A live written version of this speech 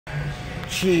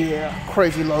Yeah,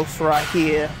 Crazy LOCS right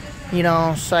here. You know what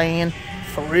I'm saying?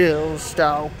 For reals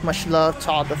though. Much love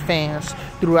to all the fans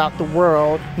throughout the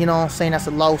world. You know what I'm saying? That's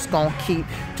a LOCS gonna keep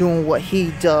doing what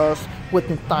he does with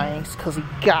the things, cause he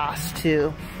gots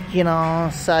to. You know what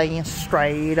I'm saying?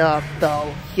 Straight up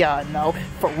though. Yeah, no.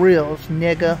 For reals,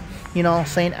 nigga. You know what I'm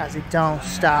saying? As it don't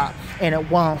stop. And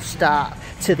it won't stop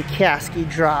till the casket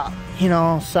drop. You know what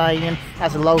I'm saying?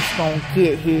 As a LOCS gonna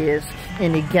get his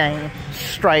in the game.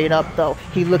 Straight up though.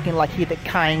 He looking like he the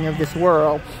king of this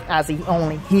world. As he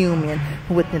only human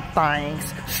with the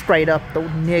things. Straight up though,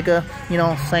 nigga. You know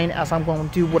what I'm saying? As I'm gonna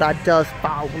do what I does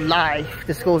by life.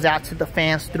 This goes out to the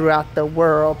fans throughout the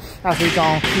world. As we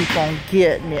gonna keep on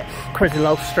getting it. Crazy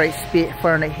LOCS straight spit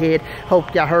from the head.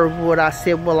 Hope y'all heard what I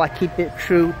said. Well, I keep it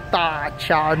true. Thought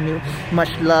y'all knew.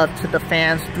 Much love to the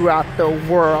fans throughout the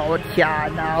world.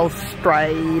 Y'all know.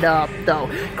 Straight up though.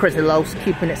 Crazy LOCS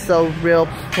keeping it so real.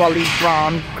 While he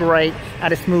rhymed great.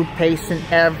 At a smooth pace in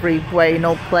every way.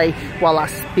 No play while I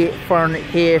spit from the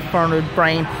head, from the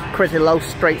brain. Crazy LOCS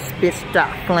straight spits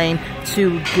that flame.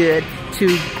 Too good,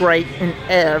 too great in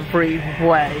every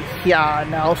way. Y'all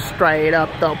know, straight up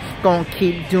though. Gonna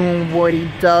keep doing what he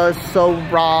does. So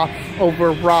raw,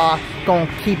 over raw.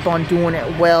 Gonna keep on doing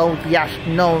it well. Y'all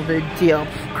know the deal.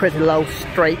 Crazy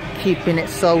LOCS straight keeping it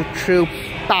so true.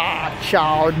 Thought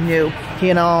y'all knew.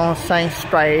 You know what I'm saying?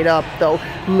 Straight up though.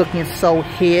 Looking so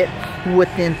hit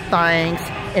within things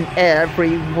in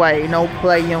every way. No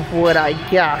playing what I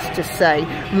got to say.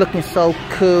 Looking so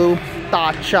cool.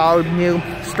 Thought y'all knew.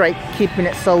 Straight keeping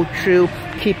it so true.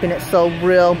 Keeping it so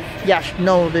real. Y'all should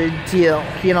know the deal.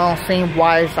 You know what I'm saying?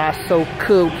 Why is I so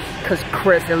cool? Cause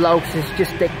Crazy LOCS is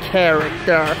just a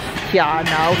character. Y'all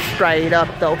know, straight up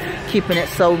though. Keeping it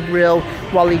so real.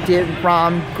 While he did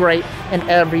rhyme great in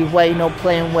every way. No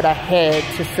playing what I had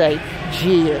to say.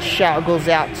 Yeah, shout goes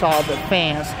out to all the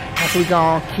fans. As we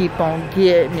gonna keep on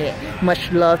getting it.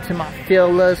 Much love to my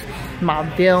fillas, my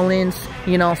villains,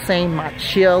 you know what I'm saying, my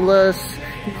chillers.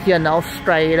 You know,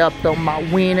 straight up though, my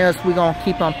winners. We gonna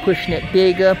keep on pushing it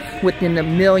bigger within the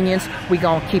millions. We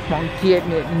gonna keep on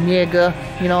getting it,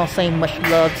 nigga. You know what I'm saying? Much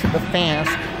love to the fans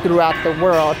throughout the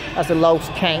world. As the LOCS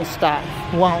can't stop,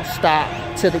 won't stop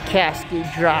till the casket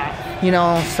drop. You know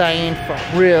what I'm saying?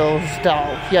 For reals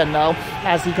though, you know.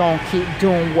 As he gonna keep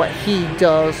doing what he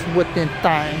does within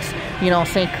things. You know what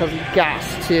I'm saying? Cause he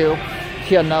gots to.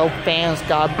 You know, fans,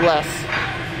 God bless.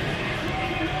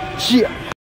 Yeah.